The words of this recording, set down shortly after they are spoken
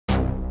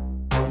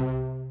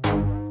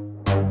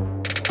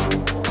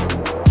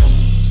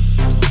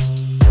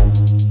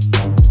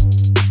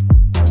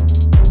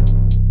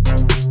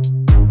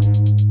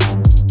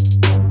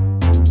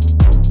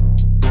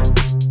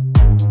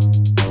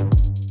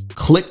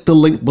click the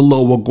link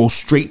below or go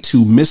straight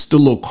to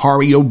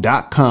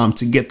MrLocario.com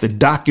to get the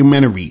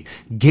documentary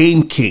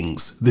Game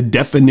Kings, The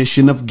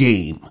Definition of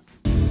Game.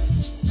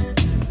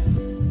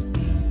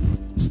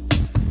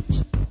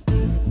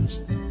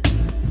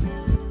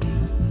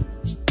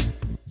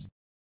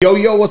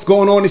 Yo, what's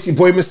going on? It's your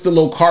boy, Mr.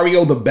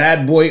 Locario, the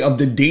bad boy of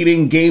the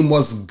dating game.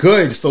 Was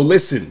good. So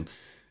listen,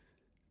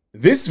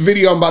 this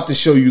video I'm about to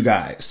show you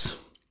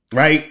guys,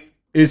 right?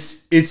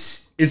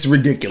 It's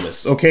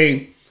ridiculous,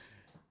 okay?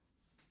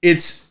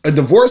 It's a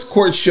divorce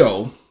court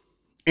show,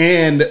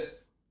 and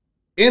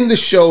in the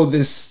show,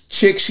 this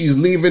chick, she's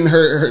leaving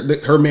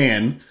her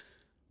man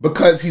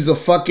because he's a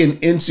fucking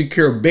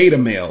insecure beta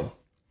male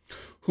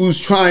who's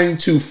trying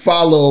to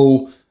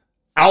follow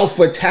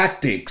alpha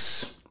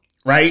tactics,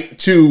 right,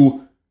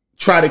 to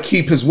try to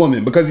keep his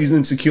woman because he's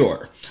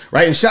insecure,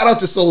 right? And shout out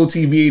to Solo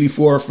TV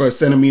 84 for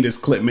sending me this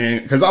clip,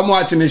 man, because I'm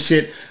watching this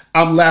shit,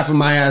 I'm laughing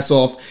my ass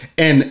off.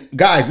 And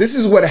guys, this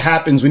is what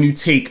happens when you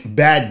take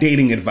bad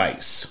dating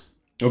advice.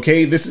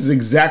 Okay, this is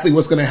exactly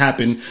what's going to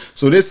happen.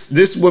 So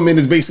this woman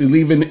is basically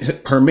leaving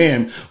her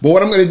man. But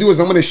what I'm going to do is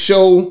I'm going to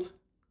show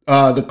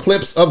the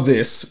clips of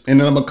this, and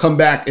then I'm going to come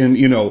back and,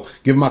 you know,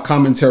 give my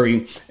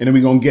commentary, and then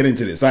we're going to get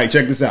into this. All right,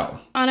 check this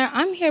out. Honor,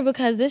 I'm here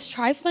because this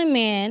trifling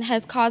man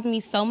has caused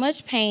me so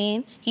much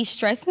pain. He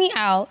stressed me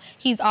out.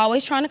 He's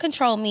always trying to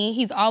control me.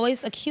 He's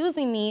always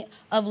accusing me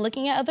of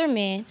looking at other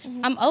men.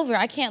 I'm over it.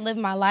 I can't live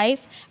my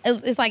life.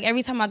 It's like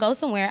every time I go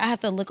somewhere, I have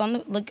to look on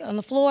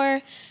the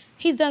floor.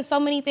 He's done so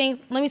many things.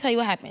 Let me tell you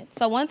what happened.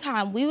 So one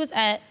time we was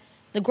at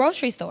the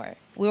grocery store.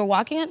 We were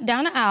walking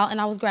down the aisle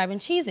and I was grabbing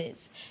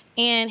cheeses.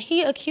 And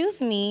he accused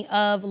me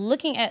of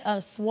looking at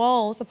a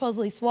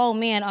supposedly swole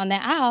man on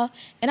that aisle,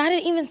 and I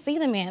didn't even see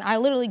the man. I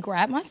literally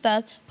grabbed my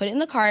stuff, put it in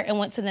the cart, and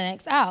went to the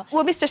next aisle.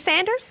 Well, Mr.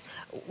 Sanders,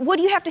 what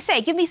do you have to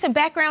say? Give me some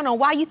background on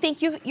why you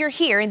think you're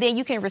here, and then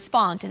you can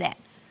respond to that.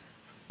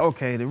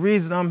 Okay, the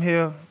reason I'm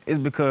here is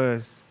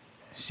because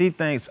she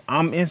thinks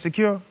I'm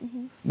insecure,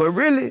 but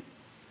really,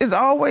 it's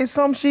always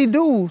something she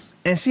does,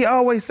 and she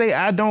always say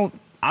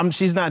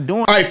she's not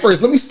doing. All right,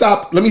 first, let me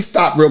stop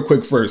real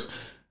quick first.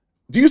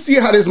 Do you see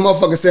how this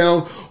motherfucker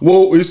sound?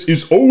 Well,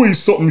 it's always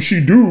something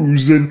she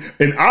does, and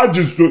I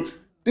just this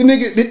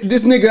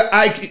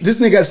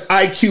nigga's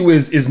IQ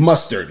is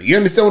mustard. You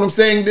understand what I'm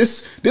saying?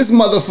 This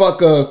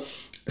motherfucker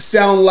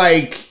sound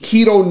like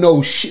he don't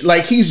know shit.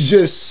 Like he's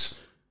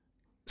just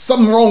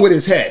something wrong with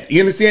his head.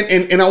 You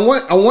understand? And I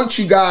want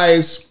you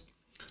guys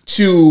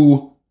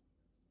to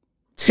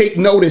take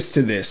notice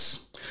to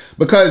this,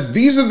 because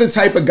these are the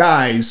type of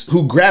guys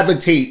who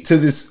gravitate to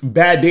this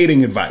bad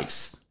dating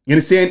advice. You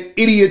understand?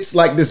 Idiots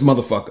like this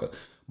motherfucker.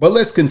 But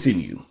let's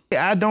continue.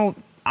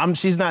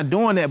 She's not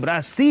doing that, but I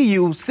see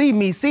you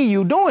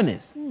doing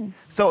this.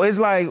 So it's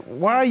like,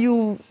 why are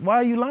you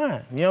lying? You know what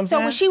I'm saying? So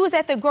when she was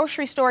at the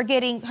grocery store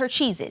getting her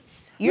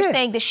Cheez-Its, you're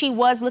saying that she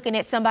was looking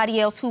at somebody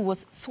else who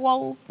was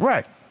swole?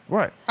 Right.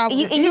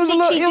 He was a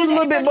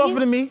little bit buffer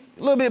than me. A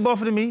little bit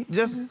buffer than me.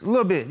 Just a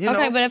little bit, you know?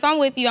 Okay, but if I'm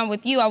with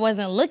you. I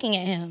wasn't looking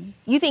at him.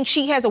 You think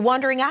she has a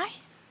wandering eye?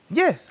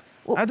 Yes,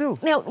 I do.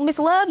 Now, Miss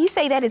Love, you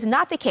say that is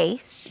not the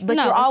case, but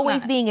no, you're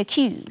always being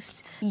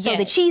accused. Yes. So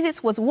the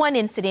Cheez-Its was one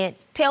incident.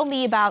 Tell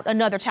me about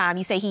another time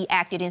you say he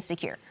acted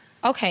insecure.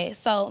 Okay,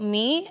 so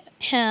me,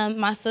 him,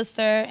 my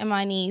sister, and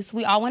my niece,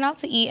 we all went out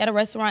to eat at a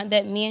restaurant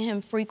that me and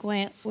him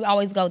frequent. We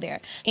always go there.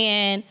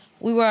 And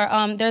we were,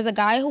 there's a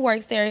guy who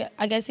works there.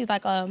 I guess he's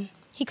like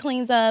he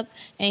cleans up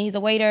and he's a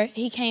waiter.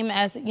 He came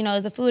as, you know,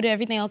 is the food,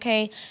 everything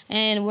okay?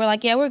 And we're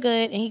like, yeah, we're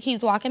good. And he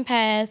keeps walking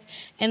past.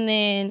 And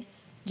then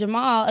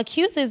Jamal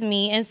accuses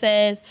me and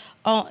says,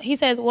 he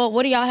says, well,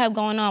 what do y'all have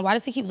going on? Why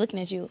does he keep looking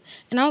at you?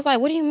 And I was like,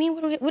 what do you mean?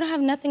 We don't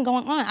have nothing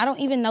going on. I don't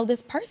even know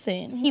this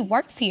person. He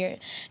works here.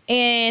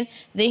 And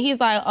then he's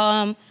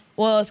like,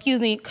 well, excuse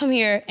me, come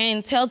here,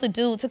 and tells the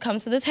dude to come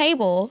to the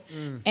table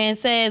and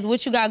says,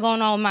 what you got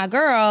going on with my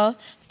girl?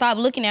 Stop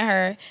looking at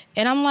her.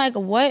 And I'm like,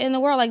 what in the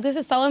world? Like, this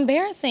is so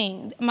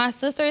embarrassing. My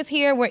sister is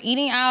here. We're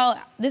eating out.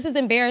 This is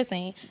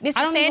embarrassing. I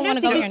don't even want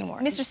to go here anymore.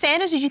 Mr.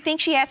 Sanders, did you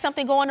think she had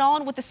something going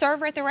on with the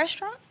server at the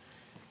restaurant?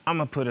 I'm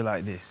going to put it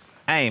like this.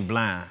 I ain't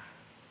blind.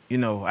 You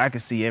know, I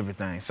can see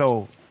everything. So, you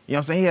know what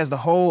I'm saying? He has the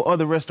whole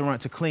other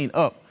restaurant to clean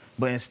up,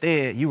 but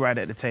instead, you right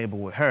at the table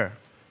with her.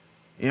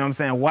 You know what I'm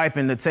saying?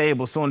 Wiping the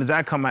table as soon as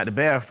I come out the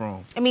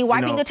bathroom. I mean,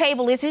 wiping the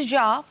table is his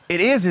job.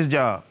 It is his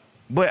job.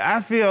 But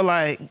I feel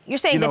like... You're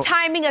saying the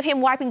timing of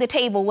him wiping the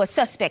table was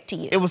suspect to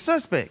you? It was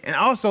suspect. And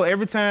also,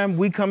 every time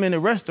we come in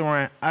the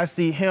restaurant, I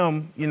see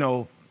him, you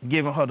know,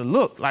 giving her the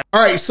look. Like,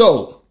 all right,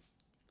 so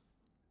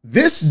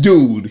this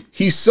dude,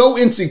 he's so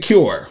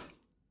insecure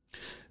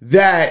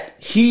that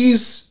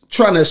he's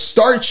trying to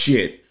start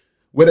shit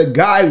with a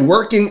guy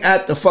working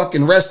at the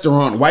fucking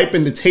restaurant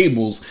wiping the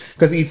tables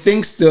because he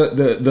thinks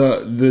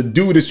the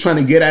dude is trying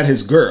to get at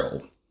his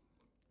girl.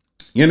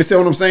 You understand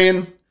what I'm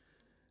saying?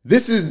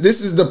 This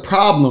is the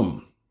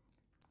problem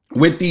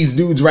with these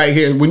dudes right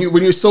here. When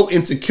you're so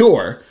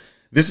insecure,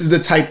 this is the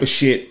type of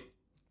shit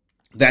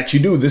that you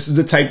do. This is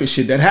the type of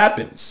shit that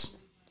happens.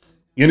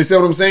 You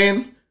understand what I'm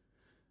saying?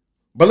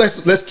 But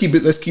let's keep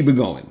it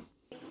going.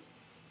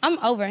 I'm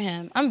over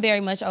him. I'm very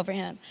much over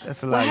him.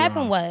 That's a lot, What Your happened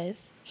Honor.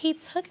 was he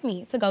took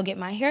me to go get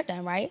my hair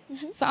done, right?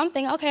 So I'm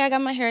thinking, okay, I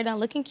got my hair done,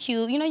 looking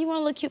cute. You know, you want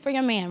to look cute for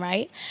your man,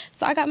 right?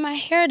 So I got my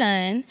hair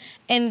done,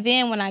 and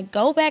then when I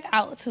go back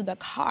out to the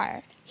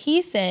car,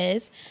 he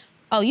says,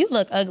 "Oh, you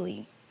look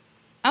ugly."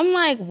 I'm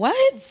like,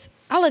 "What?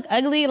 I look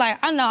ugly?" Like,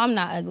 I know I'm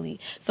not ugly.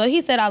 So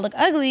he said I look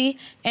ugly,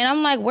 and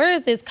I'm like, where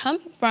is this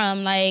coming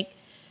from? Like,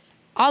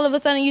 all of a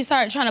sudden you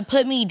start trying to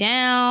put me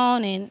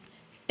down, and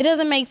it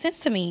doesn't make sense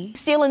to me.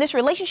 Still in this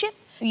relationship?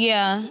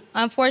 Yeah,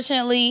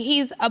 unfortunately,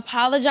 he's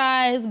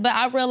apologized, but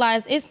I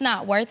realized it's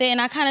not worth it.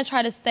 And I kind of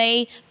try to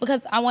stay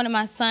because I wanted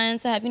my son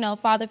to have, you know, a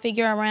father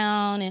figure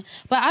around.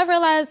 But I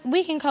realized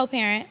we can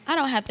co-parent. I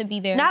don't have to be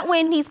there. Not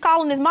when he's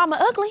calling his mama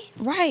ugly.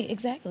 Right,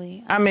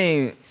 exactly. I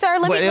mean, Sir,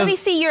 let but me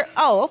see your,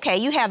 oh, okay,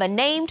 you have a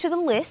name to the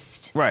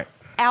list. Right.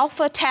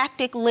 Alpha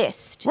tactic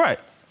list. Right.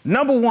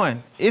 Number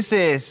one, it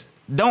says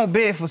don't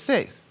beg for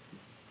sex.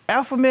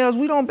 Alpha males,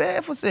 we don't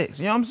beg for sex.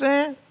 You know what I'm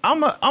saying?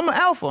 I'm an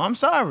alpha. I'm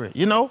sorry.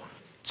 You know.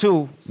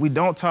 2, we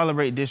don't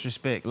tolerate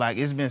disrespect. Like,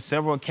 it's been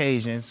several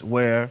occasions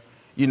where,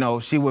 you know,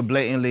 she would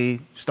blatantly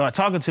start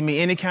talking to me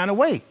any kind of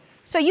way.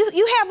 So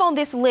you have on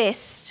this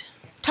list,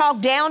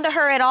 talk down to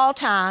her at all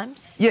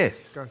times.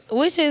 Yes.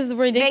 Which is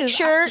ridiculous. Make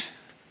sure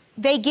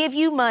they give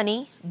you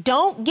money.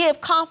 Don't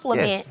give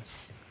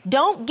compliments.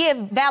 Don't give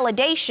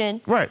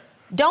validation. Right.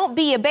 Don't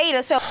be a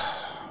beta. So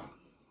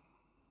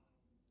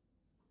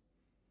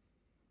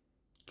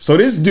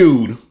this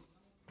dude,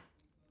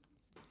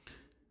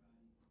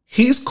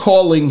 he's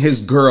calling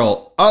his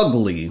girl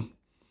ugly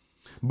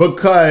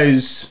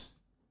because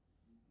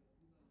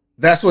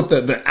that's what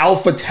the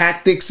alpha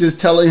tactics is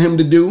telling him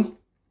to do.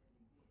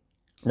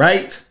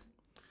 Right?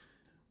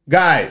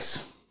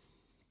 Guys,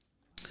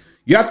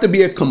 you have to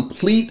be a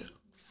complete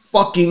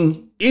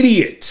fucking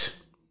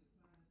idiot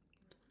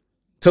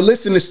to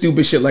listen to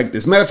stupid shit like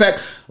this. Matter of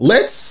fact,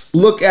 let's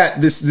look at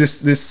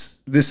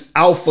this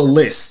alpha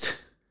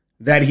list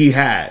that he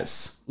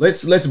has.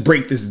 Let's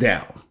break this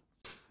down.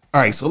 All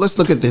right, so let's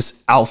look at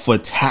this alpha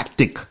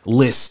tactic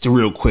list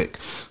real quick.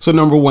 So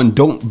number 1,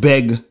 don't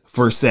beg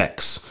for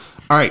sex.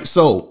 All right,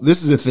 so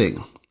this is the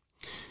thing.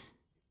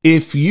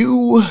 If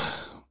you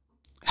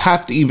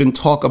have to even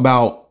talk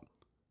about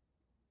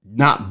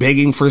not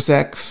begging for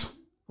sex,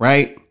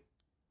 right?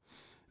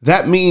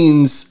 That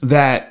means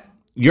that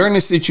you're in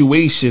a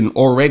situation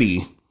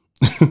already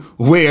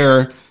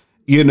where,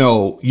 you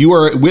know, you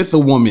are with a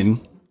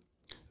woman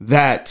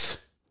that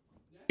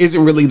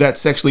isn't really that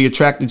sexually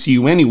attracted to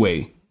you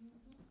anyway,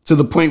 to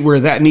the point where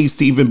that needs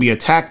to even be a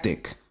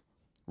tactic,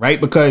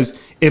 right? Because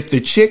if the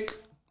chick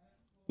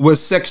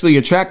was sexually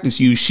attracted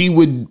to you, she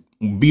would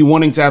be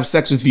wanting to have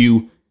sex with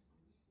you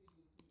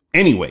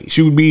anyway.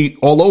 She would be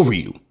all over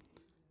you,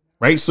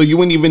 right? So you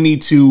wouldn't even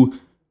need to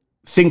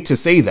think to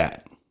say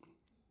that.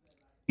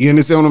 You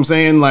understand what I'm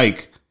saying?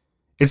 Like,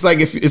 it's like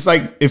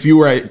if you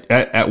were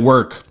at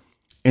work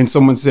and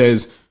someone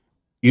says,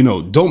 you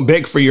know, don't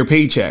beg for your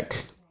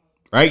paycheck,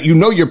 right? You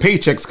know your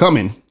paycheck's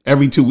coming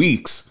every 2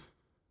 weeks.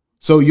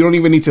 So you don't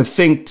even need to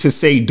think to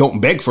say don't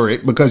beg for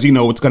it because you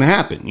know what's going to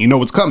happen. You know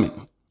what's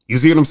coming. You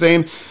see what I'm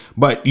saying?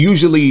 But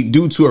usually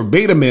dudes who are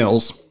beta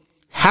males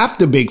have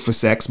to beg for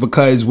sex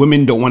because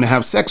women don't want to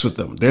have sex with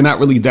them. They're not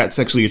really that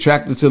sexually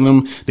attracted to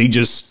them. They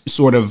just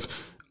sort of,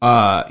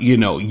 you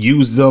know,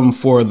 use them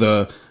for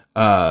the,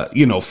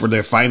 you know, for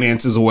their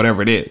finances or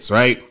whatever it is,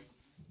 right?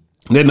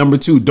 Then number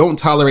 2, don't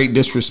tolerate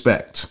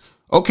disrespect.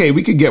 Okay,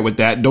 we could get with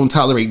that. Don't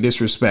tolerate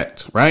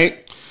disrespect,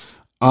 right?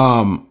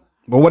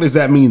 But what does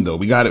that mean, though?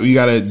 We got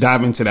to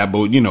dive into that.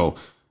 But you know,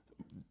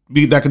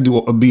 that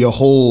could be a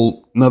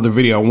whole nother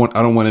video.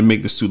 I don't want to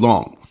make this too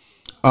long.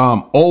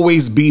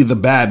 Always be the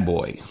bad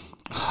boy.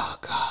 Oh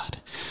God.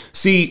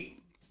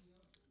 See,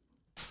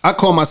 I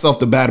call myself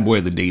the bad boy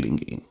of the dating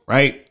game,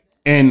 right?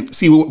 And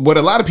see, what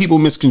a lot of people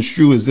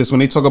misconstrue is this: when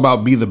they talk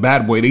about be the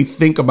bad boy, they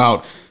think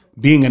about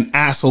being an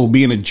asshole,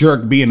 being a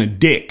jerk, being a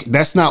dick.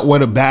 That's not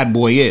what a bad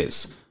boy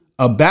is.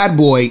 A bad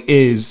boy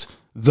is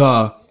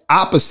the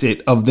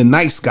opposite of the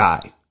nice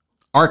guy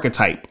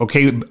archetype.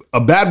 Okay.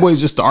 A bad boy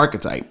is just the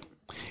archetype.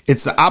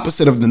 It's the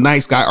opposite of the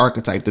nice guy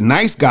archetype. The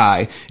nice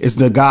guy is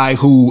the guy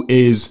who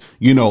is,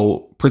 you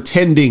know,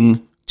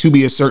 pretending to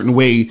be a certain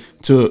way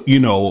to, you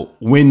know,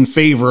 win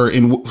favor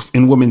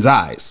in women's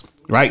eyes,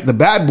 right? The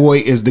bad boy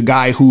is the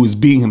guy who is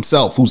being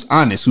himself, who's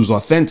honest, who's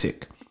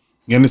authentic.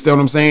 You understand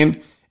what I'm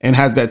saying? And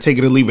has that take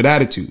it or leave it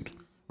attitude,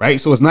 right?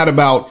 So it's not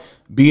about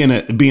being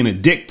a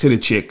dick to the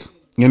chick.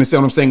 You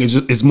understand what I'm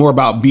saying? It's more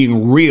about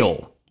being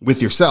real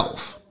with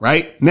yourself,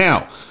 right?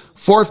 Now,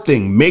 4th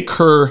thing, make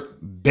her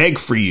beg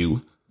for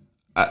you.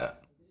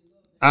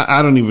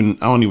 I don't even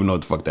know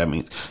what the fuck that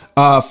means.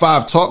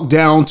 5, talk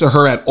down to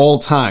her at all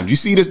times. You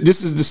see this?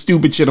 This is the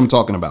stupid shit I'm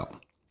talking about.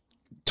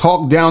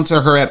 Talk down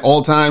to her at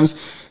all times.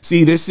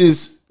 See, this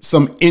is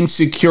some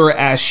insecure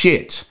ass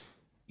shit.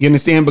 You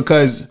understand?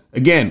 Because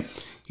again,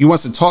 he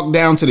wants to talk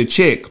down to the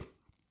chick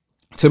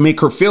to make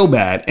her feel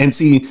bad. And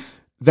see,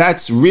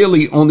 that's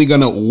really only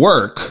going to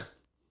work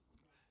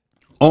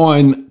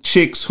on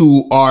chicks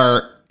who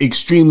are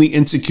extremely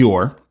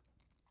insecure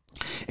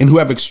and who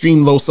have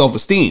extreme low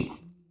self-esteem.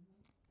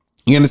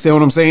 You understand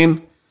what I'm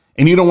saying?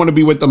 And you don't want to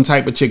be with them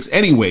type of chicks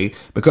anyway,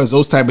 because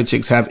those type of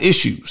chicks have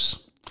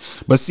issues.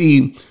 But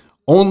see,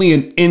 only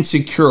an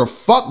insecure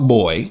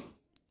fuckboy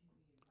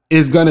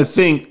is going to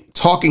think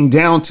talking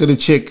down to the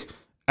chick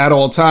at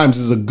all times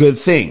is a good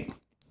thing.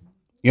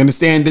 You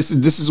understand? This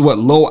is what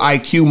low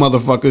IQ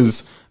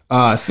motherfuckers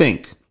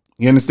think.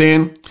 You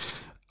understand?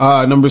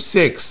 Number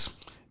 6,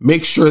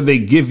 make sure they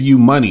give you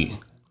money.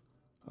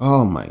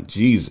 Oh my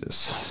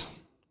Jesus.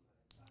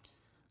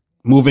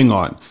 Moving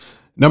on.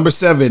 Number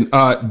 7,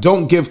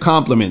 don't give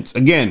compliments.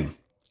 Again,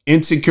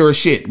 insecure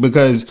shit,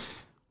 because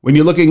when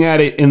you're looking at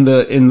it in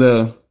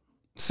the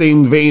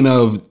same vein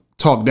of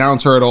talk down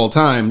to her at all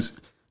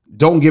times,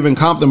 don't giving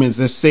compliments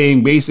is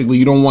saying basically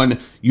you don't want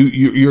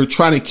you're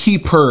trying to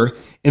keep her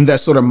in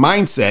that sort of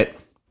mindset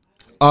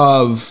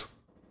of,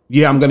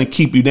 yeah, I'm going to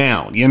keep you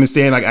down. You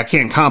understand? Like, I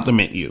can't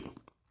compliment you.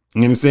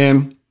 You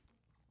understand?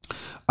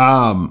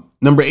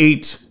 Number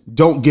 8,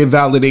 don't give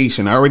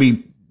validation. I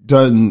already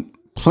done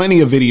plenty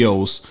of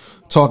videos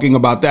talking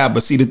about that.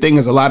 But see, the thing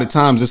is, a lot of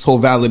times this whole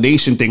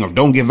validation thing of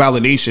don't give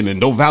validation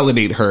and don't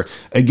validate her.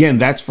 Again,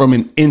 that's from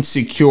an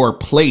insecure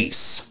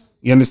place.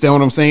 You understand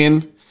what I'm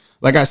saying?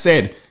 Like I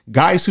said,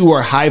 guys who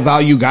are high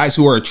value, guys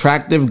who are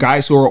attractive,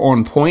 guys who are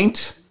on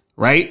point,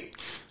 right,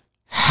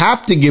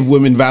 have to give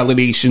women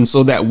validation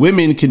so that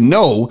women can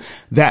know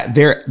that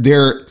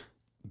they're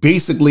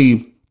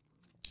basically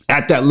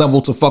at that level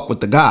to fuck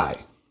with the guy.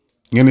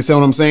 You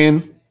understand what I'm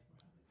saying?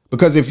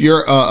 Because if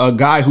you're a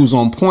guy who's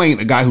on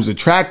point, a guy who's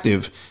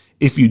attractive,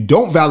 if you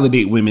don't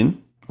validate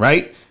women,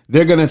 right,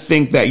 they're going to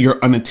think that you're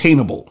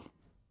unattainable.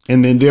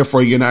 And then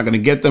therefore you're not going to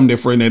get them.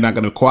 Therefore, they're not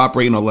going to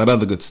cooperate and all that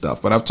other good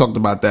stuff. But I've talked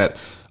about that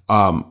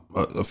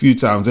a few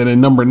times. And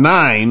then number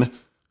 9,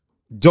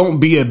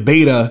 don't be a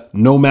beta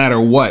no matter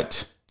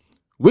what,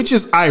 which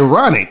is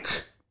ironic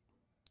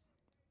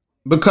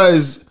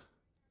because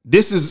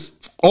this is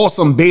all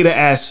some beta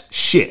ass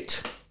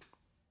shit.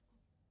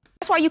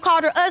 That's why you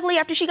called her ugly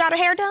after she got her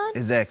hair done?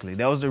 Exactly.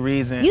 That was the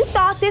reason. You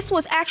thought this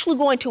was actually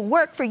going to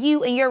work for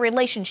you and your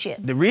relationship.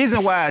 The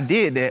reason why I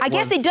did that I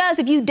guess it does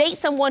if you date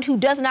someone who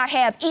does not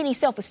have any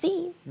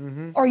self-esteem,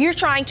 or you're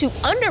trying to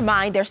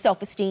undermine their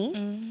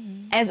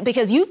self-esteem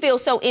because you feel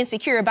so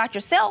insecure about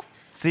yourself.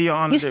 See, Your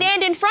Honor, you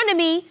stand in front of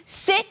me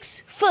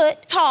 6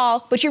 foot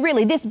tall, but you're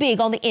really this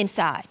big on the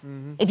inside.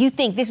 If you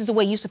think this is the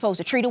way you're supposed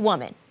to treat a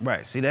woman.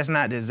 Right. See, that's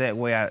not the exact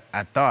way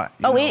I thought.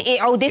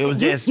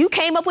 You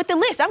came up with the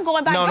list. I'm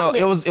going by your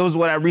list. It was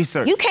what I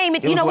researched. You came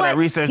in, you know what?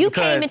 You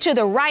came into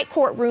the right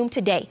courtroom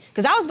today.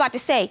 Because I was about to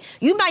say,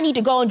 you might need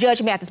to go on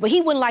Judge Mathis, but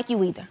he wouldn't like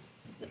you either.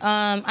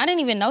 I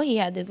didn't even know he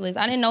had this list.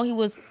 I didn't know he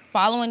was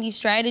following these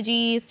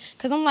strategies.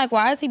 Because I'm like,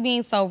 why is he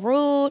being so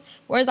rude?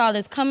 Where's all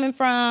this coming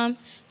from?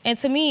 And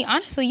to me,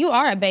 honestly, you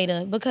are a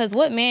beta, because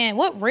what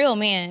real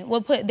man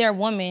would put their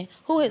woman,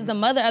 who is the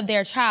mother of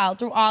their child,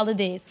 through all of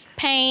this?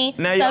 Pain,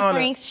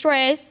 suffering,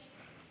 stress.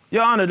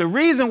 Your Honor, the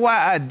reason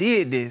why I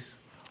did this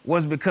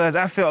was because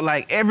I felt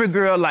like every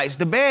girl likes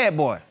the bad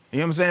boy. You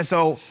know what I'm saying?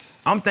 So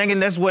I'm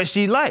thinking that's what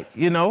she liked,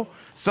 you know?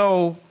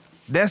 So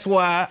that's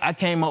why I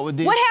came up with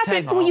this. What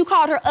happened when you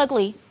called her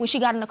ugly when she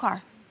got in the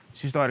car?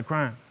 She started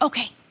crying.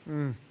 Okay.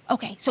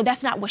 Okay, so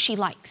that's not what she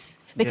likes.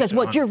 Because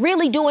what you're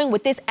really doing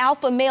with this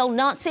alpha male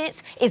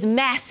nonsense is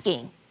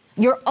masking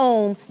your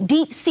own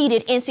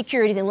deep-seated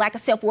insecurities and lack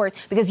of self-worth,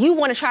 because you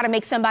want to try to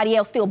make somebody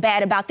else feel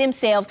bad about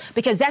themselves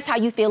because that's how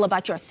you feel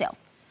about yourself.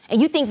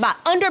 And you think by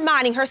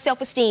undermining her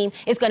self-esteem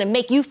is going to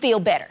make you feel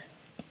better.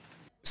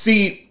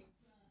 See,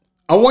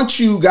 I want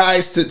you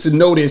guys to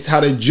notice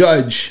how the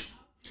judge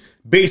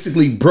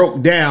basically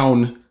broke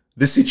down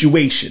the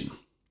situation,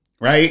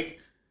 right?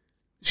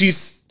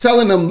 She's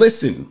telling them,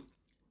 listen,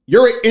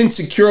 you're an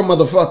insecure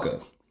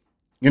motherfucker.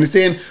 You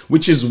understand?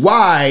 Which is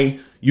why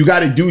you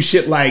got to do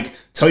shit like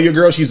tell your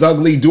girl she's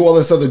ugly, do all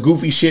this other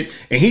goofy shit.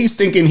 And he's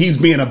thinking he's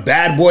being a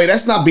bad boy.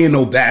 That's not being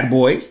no bad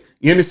boy.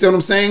 You understand what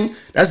I'm saying?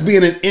 That's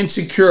being an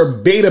insecure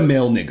beta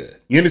male nigga.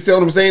 You understand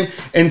what I'm saying?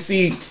 And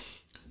see,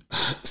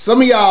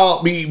 some of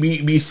y'all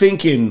be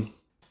thinking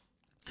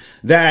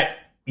that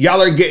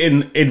y'all are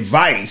getting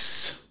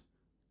advice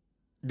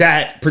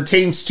that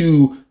pertains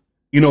to,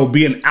 you know,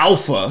 being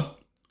alpha.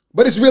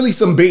 But it's really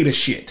some beta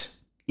shit.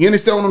 You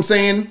understand what I'm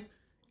saying?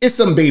 It's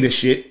some beta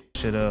shit.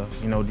 Should have,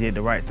 did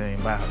the right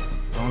thing by her.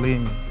 Don't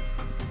leave me.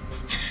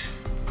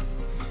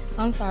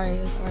 I'm sorry,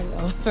 it's already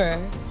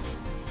over.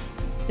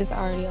 It's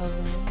already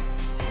over.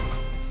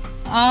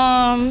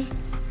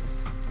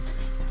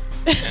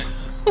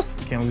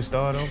 Can we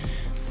start over?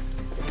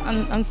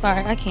 I'm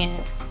sorry, I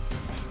can't.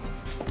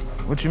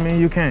 What you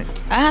mean you can't?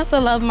 I have to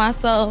love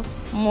myself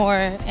more,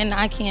 and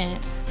I can't.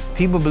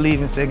 People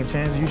believe in second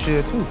chances. You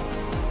should too.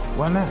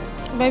 Why not?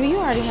 Baby, you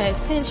already had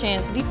 10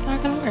 chances. It's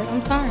not gonna work.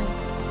 I'm sorry.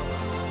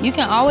 You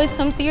can always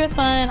come see your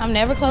son. I'm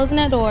never closing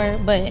that door,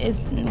 but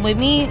with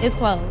me, it's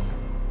closed.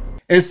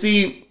 And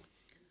see,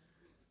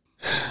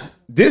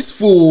 this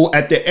fool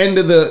at the end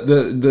of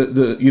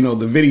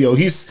the video,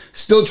 he's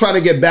still trying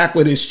to get back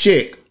with his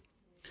chick,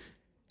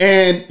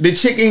 and the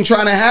chick ain't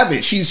trying to have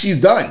it.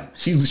 She's done.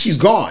 She's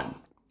gone.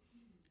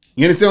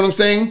 You understand what I'm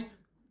saying?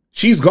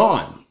 She's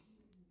gone.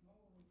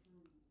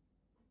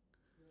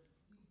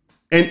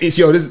 And it's,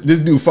 yo, this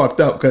dude fucked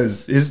up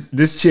because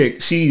this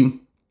chick, she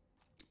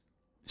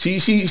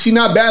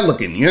not bad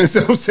looking. You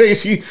understand what I'm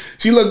saying?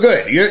 She look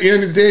good. You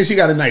understand? She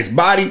got a nice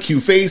body,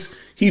 cute face.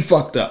 He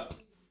fucked up.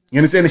 You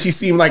understand? And she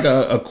seemed like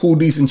a cool,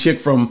 decent chick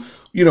from,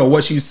 you know,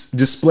 what she's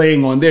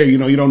displaying on there. You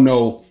know, you don't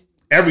know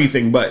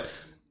everything, but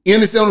you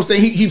understand what I'm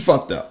saying? He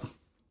fucked up.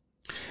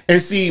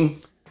 And see,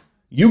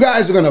 you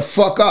guys are gonna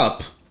fuck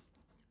up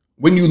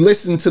when you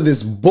listen to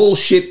this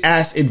bullshit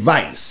ass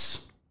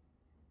advice.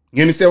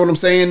 You understand what I'm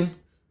saying?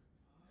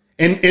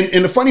 And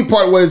the funny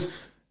part was,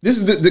 this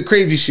is the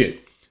crazy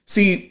shit.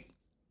 See,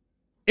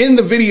 in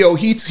the video,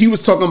 he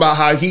was talking about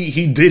how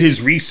he did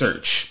his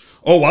research.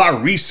 Oh, I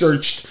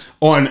researched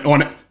on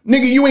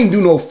nigga, you ain't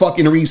do no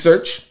fucking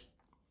research.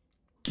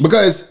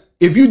 Because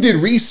if you did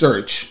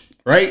research,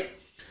 right,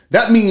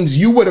 that means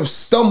you would have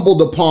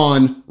stumbled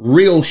upon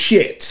real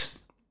shit.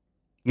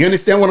 You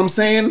understand what I'm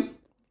saying?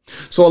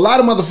 So a lot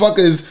of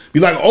motherfuckers be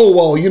like, oh,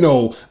 well, you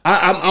know,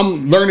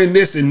 I'm learning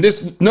this and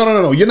this.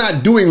 No. You're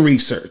not doing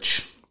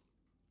research,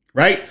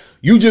 right?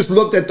 You just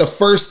looked at the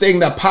first thing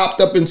that popped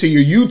up into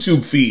your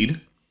YouTube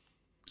feed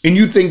and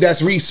you think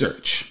that's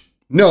research.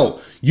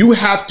 No, you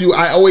have to,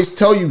 I always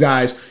tell you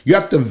guys, you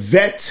have to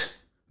vet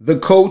the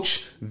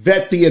coach,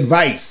 vet the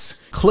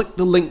advice. Click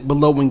the link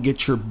below and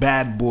get your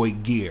bad boy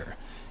gear.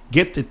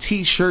 Get the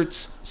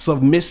t-shirts,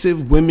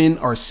 Submissive Women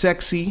Are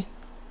Sexy,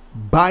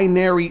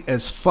 Binary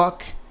as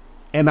Fuck,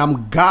 and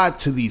I'm God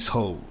to these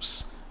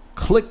hoes.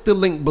 Click the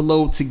link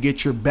below to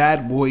get your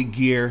bad boy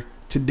gear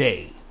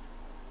today.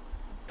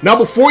 Now,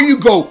 before you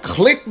go,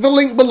 click the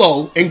link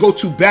below and go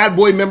to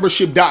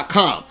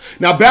badboymembership.com.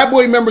 Now,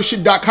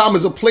 badboymembership.com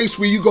is a place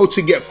where you go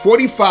to get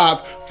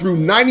 45 through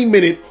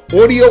 90-minute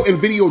audio and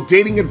video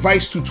dating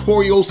advice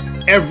tutorials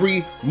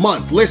every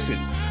month. Listen,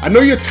 I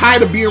know you're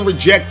tired of being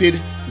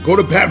rejected. Go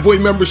to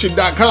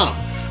badboymembership.com.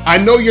 I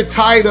know you're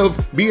tired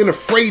of being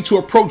afraid to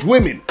approach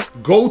women.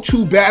 Go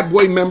to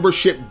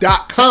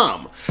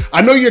badboymembership.com.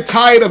 I know you're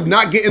tired of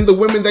not getting the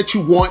women that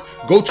you want.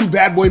 Go to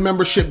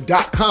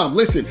badboymembership.com.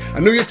 Listen, I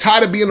know you're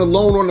tired of being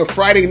alone on a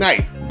Friday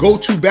night. Go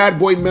to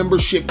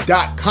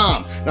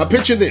badboymembership.com. Now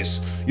picture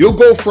this. You'll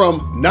go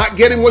from not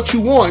getting what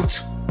you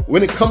want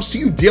when it comes to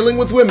you dealing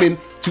with women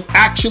to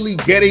actually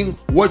getting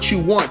what you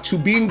want, to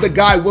being the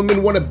guy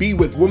women want to be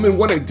with, women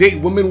want to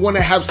date, women want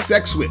to have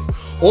sex with.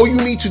 All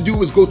you need to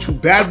do is go to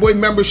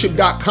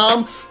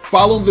badboymembership.com,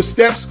 follow the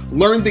steps,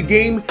 learn the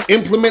game,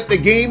 implement the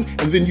game,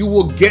 and then you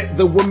will get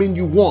the woman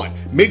you want.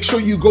 Make sure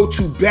you go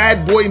to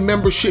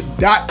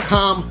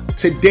badboymembership.com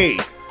today.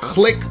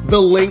 Click the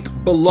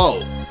link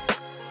below.